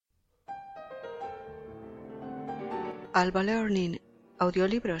Alba Learning,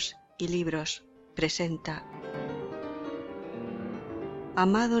 audiolibros y libros presenta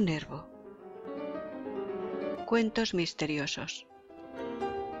AMADO NERVO. Cuentos misteriosos.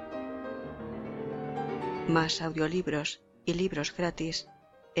 Más audiolibros y libros gratis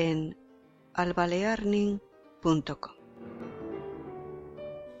en albalearning.com.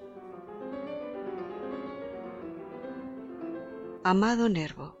 AMADO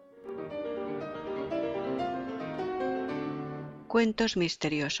NERVO. Cuentos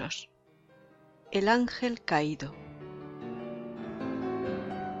misteriosos. El ángel caído.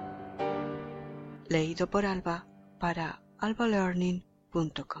 Leído por Alba para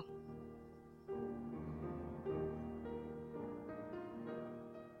albalearning.com.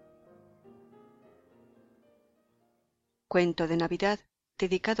 Cuento de Navidad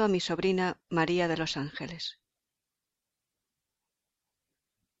dedicado a mi sobrina María de los Ángeles.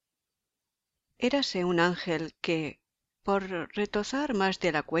 Érase un ángel que, por retozar más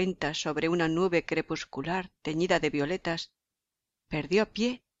de la cuenta sobre una nube crepuscular teñida de violetas, perdió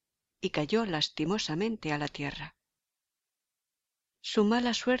pie y cayó lastimosamente a la tierra. Su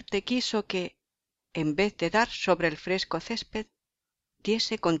mala suerte quiso que, en vez de dar sobre el fresco césped,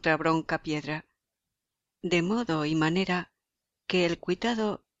 diese contra bronca piedra, de modo y manera que el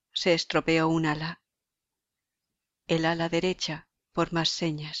cuitado se estropeó un ala, el ala derecha, por más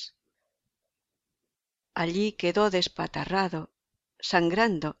señas. Allí quedó despatarrado,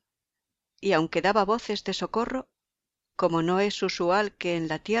 sangrando, y aunque daba voces de socorro, como no es usual que en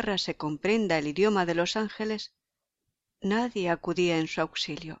la tierra se comprenda el idioma de los ángeles, nadie acudía en su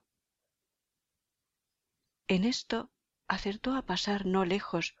auxilio. En esto acertó a pasar no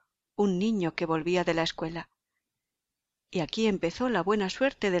lejos un niño que volvía de la escuela, y aquí empezó la buena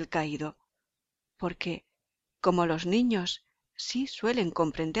suerte del caído, porque, como los niños sí suelen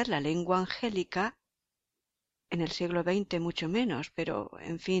comprender la lengua angélica, en el siglo XX mucho menos, pero,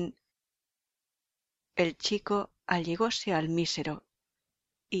 en fin, el chico allegóse al mísero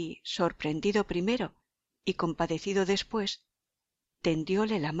y, sorprendido primero y compadecido después,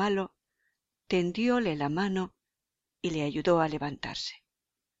 tendióle la mano y le ayudó a levantarse.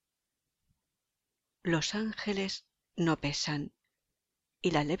 Los ángeles no pesan,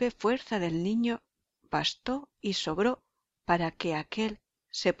 y la leve fuerza del niño bastó y sobró para que aquél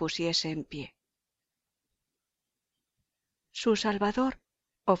se pusiese en pie. Su Salvador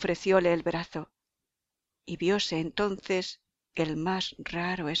ofrecióle el brazo, y vióse entonces el más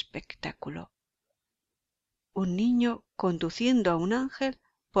raro espectáculo: un niño conduciendo a un ángel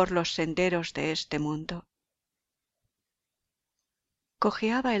por los senderos de este mundo.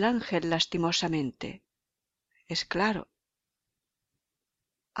 Cojeaba el ángel lastimosamente, es claro.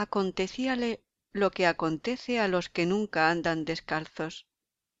 Acontecíale lo que acontece a los que nunca andan descalzos.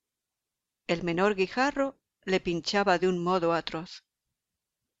 El menor guijarro le pinchaba de un modo atroz.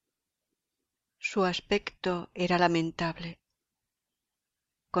 Su aspecto era lamentable.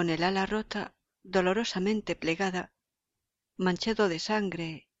 Con el ala rota, dolorosamente plegada, manchado de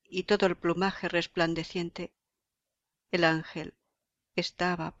sangre y todo el plumaje resplandeciente, el ángel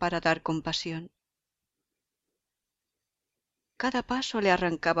estaba para dar compasión. Cada paso le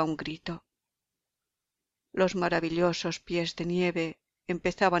arrancaba un grito. Los maravillosos pies de nieve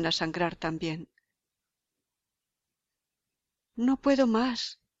empezaban a sangrar también. «No puedo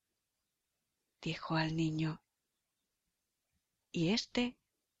más», dijo al niño. Y éste,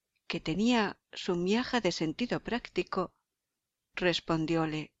 que tenía su miaja de sentido práctico,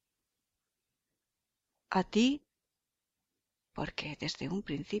 respondióle: «A ti», porque desde un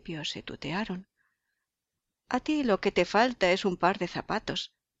principio se tutearon, «a ti lo que te falta es un par de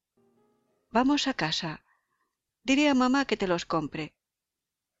zapatos. Vamos a casa. Diré a mamá que te los compre».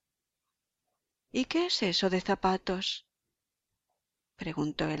 «¿Y qué es eso de zapatos?»,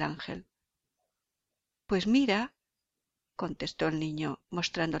 preguntó el ángel. «Pues mira», contestó el niño,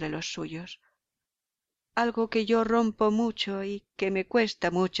 mostrándole los suyos, «algo que yo rompo mucho y que me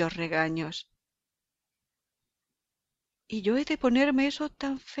cuesta muchos regaños». «¿Y yo he de ponerme eso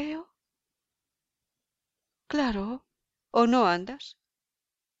tan feo?». «Claro, ¿o no andas?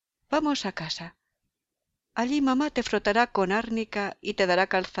 Vamos a casa. Allí mamá te frotará con árnica y te dará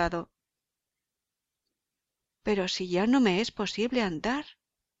calzado». «Pero si ya no me es posible andar».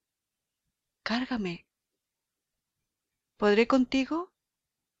 «Cárgame». «¿Podré contigo?».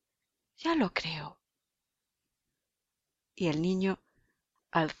 «Ya lo creo». Y el niño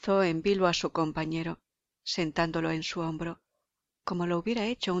alzó en vilo a su compañero, sentándolo en su hombro, como lo hubiera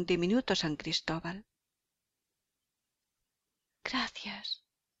hecho un diminuto San Cristóbal. «Gracias»,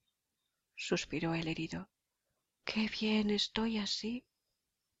 suspiró el herido. «Qué bien estoy así».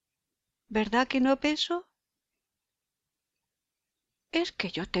 «¿Verdad que no peso?». Es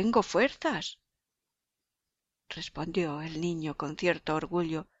que yo tengo fuerzas, respondió el niño con cierto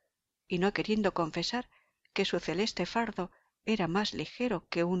orgullo, y no queriendo confesar que su celeste fardo era más ligero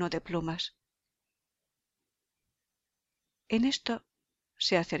que uno de plumas. En esto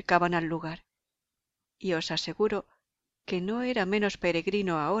se acercaban al lugar, y os aseguro que no era menos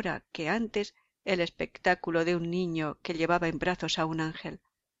peregrino ahora que antes el espectáculo de un niño que llevaba en brazos a un ángel,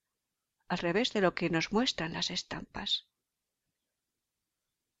 al revés de lo que nos muestran las estampas.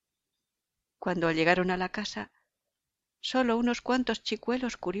 Cuando llegaron a la casa, solo unos cuantos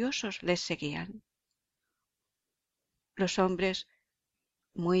chicuelos curiosos les seguían. Los hombres,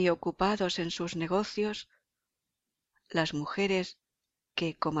 muy ocupados en sus negocios, las mujeres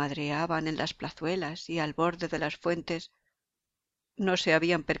que comadreaban en las plazuelas y al borde de las fuentes, no se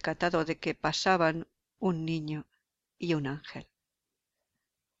habían percatado de que pasaban un niño y un ángel.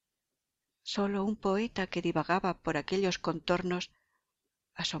 Solo un poeta que divagaba por aquellos contornos,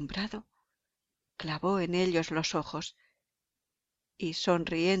 asombrado, clavó en ellos los ojos y,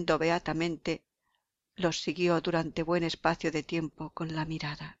 sonriendo beatamente, los siguió durante buen espacio de tiempo con la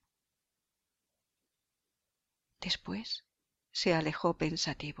mirada. Después se alejó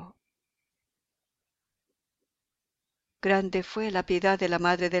pensativo. Grande fue la piedad de la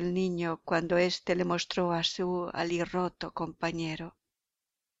madre del niño cuando éste le mostró a su alirroto compañero.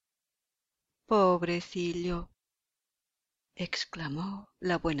 «Pobrecillo», exclamó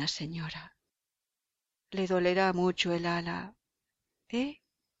la buena señora, «le dolerá mucho el ala, ¿eh?»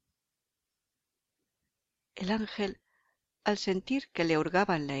 El ángel, al sentir que le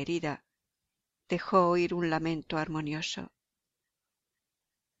hurgaban la herida, dejó oír un lamento armonioso.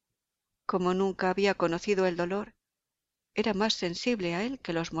 Como nunca había conocido el dolor, era más sensible a él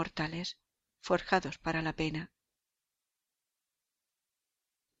que los mortales, forjados para la pena.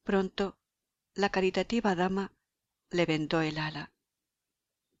 Pronto la caritativa dama le vendó el ala,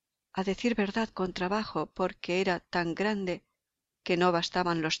 a decir verdad con trabajo, porque era tan grande que no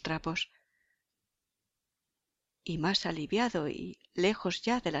bastaban los trapos, y más aliviado y lejos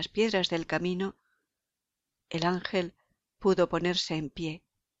ya de las piedras del camino, el ángel pudo ponerse en pie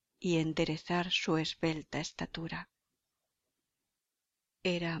y enderezar su esbelta estatura.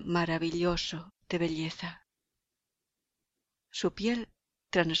 Era maravilloso de belleza. Su piel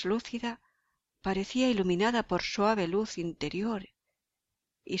translúcida parecía iluminada por suave luz interior,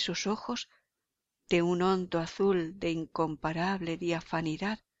 y sus ojos, de un hondo azul de incomparable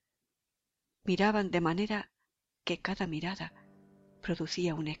diafanidad, miraban de manera que cada mirada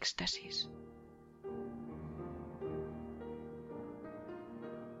producía un éxtasis.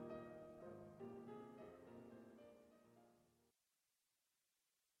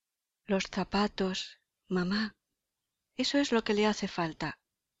 Los zapatos, mamá, eso es lo que le hace falta.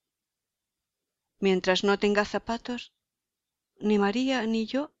 Mientras no tenga zapatos, ni María ni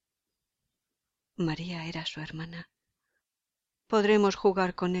yo, María era su hermana, podremos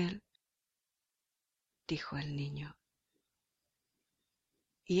jugar con él, dijo el niño.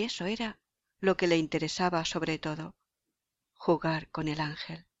 Y eso era lo que le interesaba sobre todo, jugar con el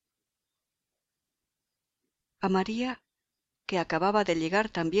ángel. A María, que acababa de llegar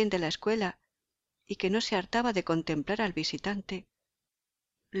también de la escuela y que no se hartaba de contemplar al visitante,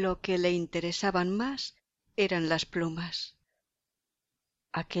 lo que le interesaban más eran las plumas.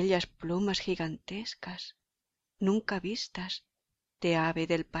 Aquellas plumas gigantescas, nunca vistas, de ave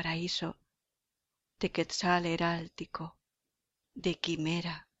del paraíso, de quetzal heráldico, de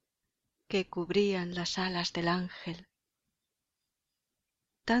quimera, que cubrían las alas del ángel,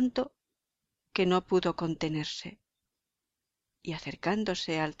 tanto que no pudo contenerse, y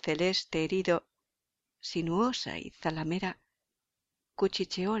acercándose al celeste herido, sinuosa y zalamera,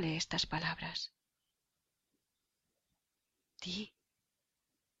 cuchicheóle estas palabras: «Di,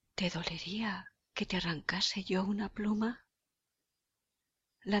 ¿te dolería que te arrancase yo una pluma?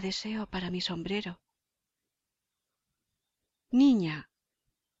 La deseo para mi sombrero». «Niña»,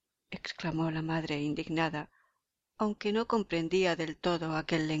 exclamó la madre indignada, aunque no comprendía del todo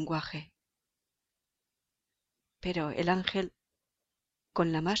aquel lenguaje. Pero el ángel,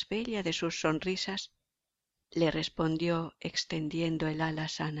 con la más bella de sus sonrisas, le respondió extendiendo el ala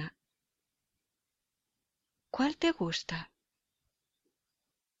sana: «¿Cuál te gusta?»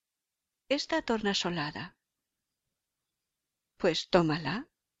 «Esta tornasolada». «Pues tómala».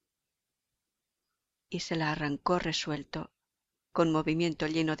 Y se la arrancó resuelto, con movimiento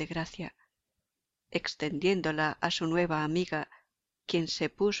lleno de gracia, extendiéndola a su nueva amiga, quien se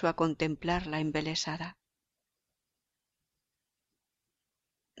puso a contemplarla embelesada.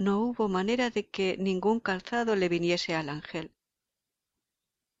 No hubo manera de que ningún calzado le viniese al ángel.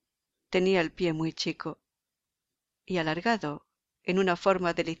 Tenía el pie muy chico, y alargado en una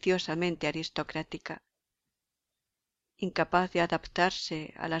forma deliciosamente aristocrática, incapaz de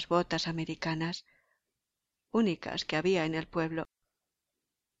adaptarse a las botas americanas, únicas que había en el pueblo,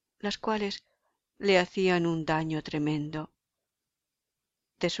 las cuales le hacían un daño tremendo,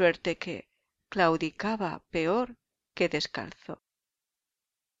 de suerte que claudicaba peor que descalzo.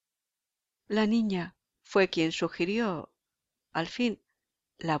 La niña fue quien sugirió, al fin,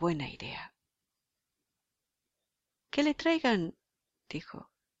 la buena idea. —Que le traigan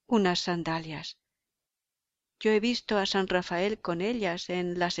 —dijo—, unas sandalias. Yo he visto a San Rafael con ellas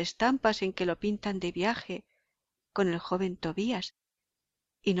en las estampas en que lo pintan de viaje con el joven Tobías,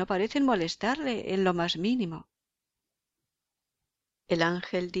 y no parecen molestarle en lo más mínimo. El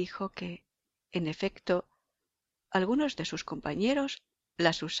ángel dijo que, en efecto, algunos de sus compañeros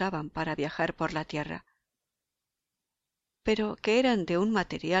las usaban para viajar por la tierra, pero que eran de un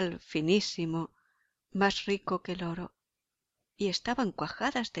material finísimo, más rico que el oro, y estaban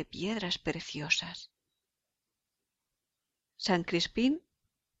cuajadas de piedras preciosas. San Crispín,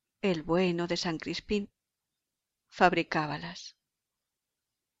 el bueno de San Crispín, fabricábalas.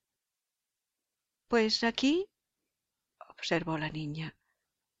 Pues aquí, observó la niña,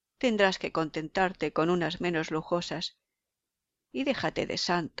 tendrás que contentarte con unas menos lujosas, y déjate de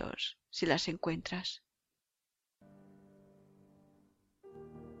santos si las encuentras.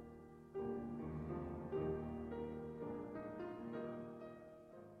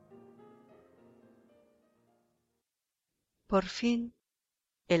 Por fin,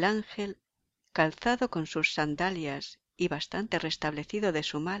 el ángel, calzado con sus sandalias y bastante restablecido de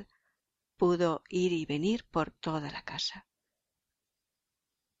su mal, pudo ir y venir por toda la casa.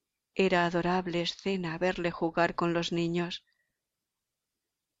 Era adorable escena verle jugar con los niños.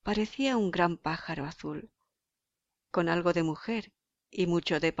 Parecía un gran pájaro azul, con algo de mujer y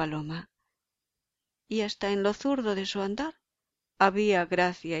mucho de paloma, y hasta en lo zurdo de su andar había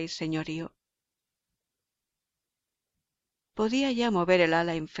gracia y señorío. Podía ya mover el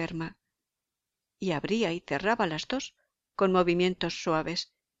ala enferma, y abría y cerraba las dos con movimientos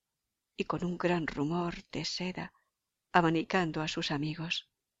suaves y con un gran rumor de seda, abanicando a sus amigos.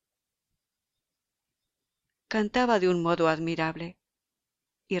 Cantaba de un modo admirable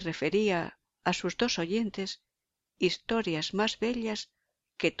y refería a sus dos oyentes historias más bellas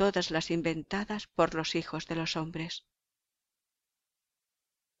que todas las inventadas por los hijos de los hombres.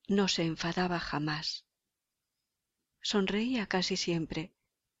 No se enfadaba jamás, sonreía casi siempre,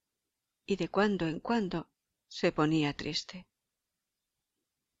 y de cuando en cuando se ponía triste.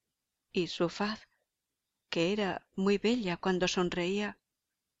 Y su faz, que era muy bella cuando sonreía,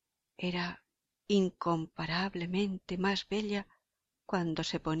 era incomparablemente más bella cuando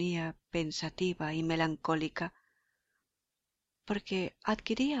se ponía pensativa y melancólica, porque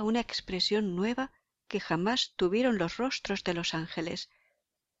adquiría una expresión nueva que jamás tuvieron los rostros de los ángeles,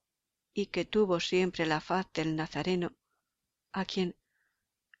 y que tuvo siempre la faz del Nazareno, a quien,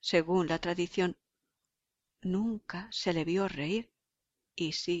 según la tradición, nunca se le vio reír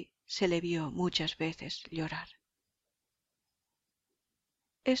y sí se le vio muchas veces llorar.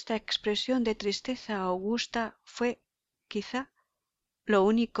 Esta expresión de tristeza augusta fue, quizá, lo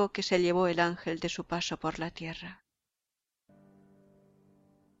único que se llevó el ángel de su paso por la tierra.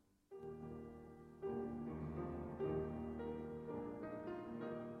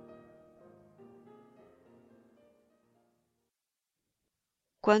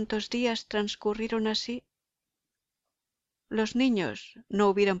 ¿Cuántos días transcurrieron así? Los niños no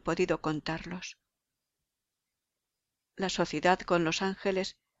hubieran podido contarlos. La sociedad con los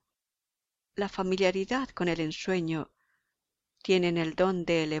ángeles, la familiaridad con el ensueño, tienen el don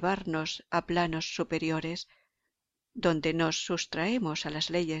de elevarnos a planos superiores, donde nos sustraemos a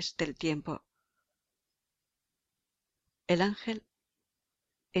las leyes del tiempo. El ángel,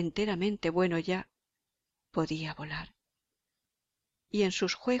 enteramente bueno ya, podía volar, y en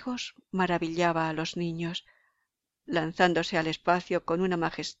sus juegos maravillaba a los niños, lanzándose al espacio con una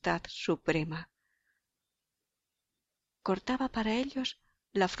majestad suprema. Cortaba para ellos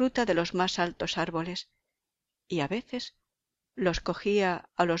la fruta de los más altos árboles, y a veces los cogía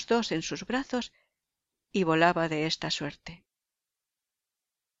a los dos en sus brazos y volaba de esta suerte.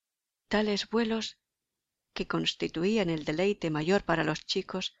 Tales vuelos, que constituían el deleite mayor para los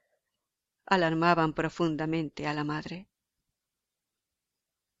chicos, alarmaban profundamente a la madre.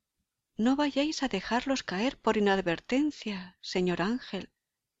 —No vayáis a dejarlos caer por inadvertencia, señor ángel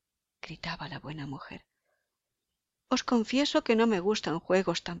 —gritaba la buena mujer—. Os confieso que no me gustan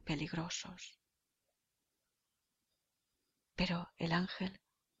juegos tan peligrosos. Pero el ángel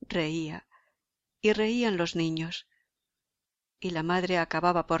reía, y reían los niños, y la madre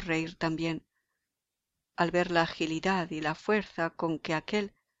acababa por reír también, al ver la agilidad y la fuerza con que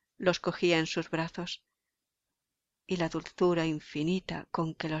aquél los cogía en sus brazos y la dulzura infinita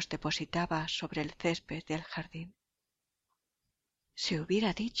con que los depositaba sobre el césped del jardín. Se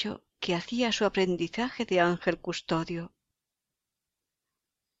hubiera dicho que hacía su aprendizaje de ángel custodio.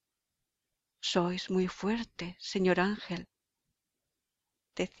 «Sois muy fuerte, señor ángel»,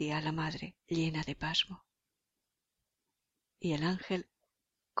 decía la madre llena de pasmo. Y el ángel,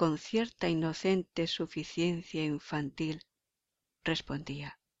 con cierta inocente suficiencia infantil,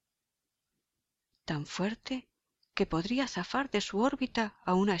 respondía: «Tan fuerte que podría zafar de su órbita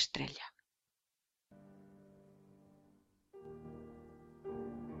a una estrella».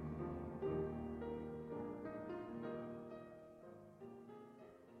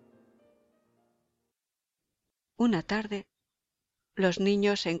 Una tarde, los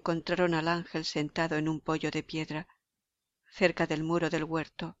niños encontraron al ángel sentado en un poyo de piedra, cerca del muro del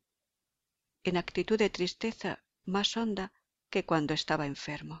huerto, en actitud de tristeza más honda que cuando estaba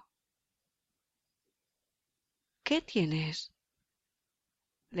enfermo. «¿Qué tienes?»,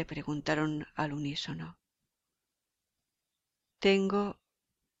 le preguntaron al unísono. «Tengo»,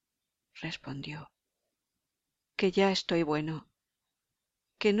 respondió, «que ya estoy bueno,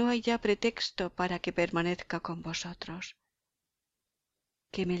 que no hay ya pretexto para que permanezca con vosotros,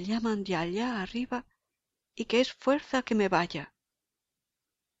 que me llaman de allá arriba y que es fuerza que me vaya».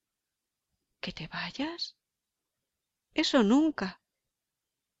 «¿Que te vayas? Eso nunca»,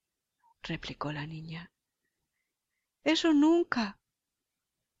 replicó la niña. «Eso nunca»,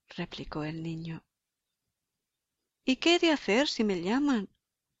 replicó el niño. «¿Y qué he de hacer si me llaman?».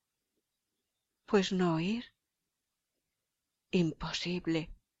 «Pues no oír». «Imposible».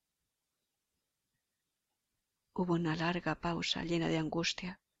 Hubo una larga pausa llena de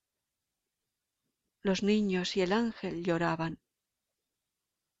angustia. Los niños y el ángel lloraban.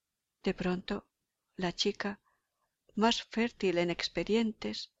 De pronto, la chica, más fértil en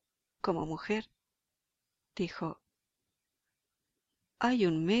expedientes, como mujer, dijo: «Hay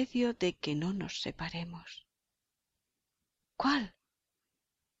un medio de que no nos separemos». «¿Cuál?»,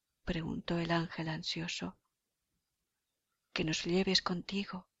 preguntó el ángel ansioso. «Que nos lleves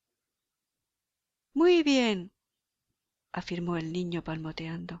contigo». «Muy bien», afirmó el niño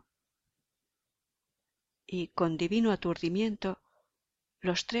palmoteando. Y con divino aturdimiento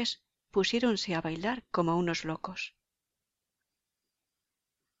los tres pusiéronse a bailar como unos locos.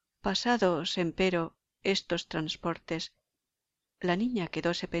 Pasados, empero, estos transportes, la niña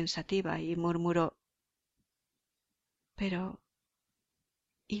quedóse pensativa y murmuró: «Pero,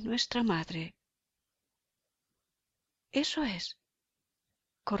 ¿y nuestra madre?». «Eso es»,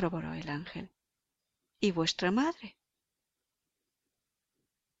 corroboró el ángel. «¿Y vuestra madre?».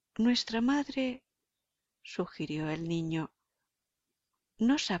 «Nuestra madre», sugirió el niño,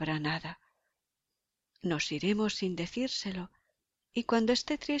 «no sabrá nada. Nos iremos sin decírselo, y cuando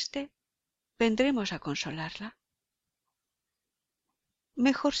esté triste vendremos a consolarla».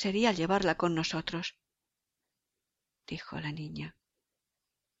 «Mejor sería llevarla con nosotros», dijo la niña.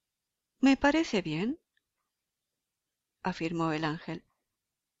 «Me parece bien», afirmó el ángel.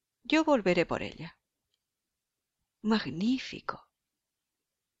 «Yo volveré por ella». «Magnífico».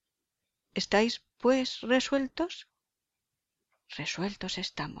 «¿Estáis, pues, resueltos?». «Resueltos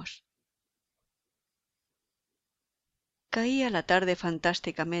estamos». Caía la tarde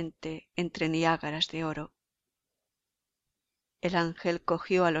fantásticamente entre niágaras de oro. El ángel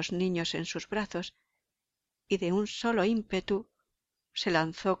cogió a los niños en sus brazos y de un solo ímpetu se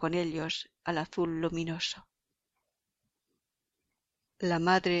lanzó con ellos al azul luminoso. La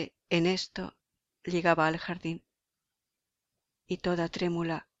madre en esto llegaba al jardín y toda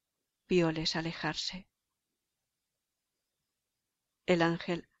trémula vióles alejarse. El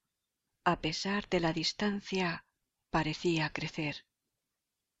ángel, a pesar de la distancia, parecía crecer.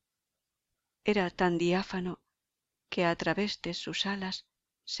 Era tan diáfano que a través de sus alas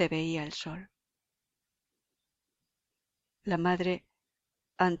se veía el sol. La madre,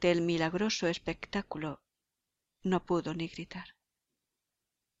 ante el milagroso espectáculo, no pudo ni gritar.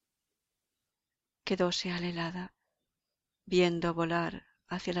 Quedóse alelada, viendo volar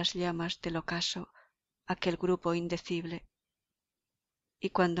hacia las llamas del ocaso aquel grupo indecible,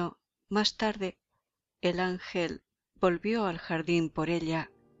 y cuando, más tarde, el ángel volvió al jardín por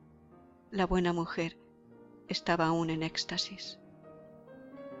ella, la buena mujer estaba aún en éxtasis.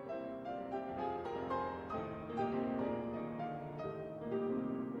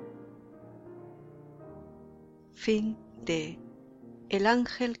 Fin de El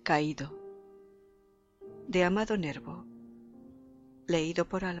ángel caído, de AMADO NERVO, leído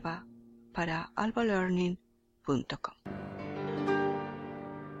por Alba para albalearning.com.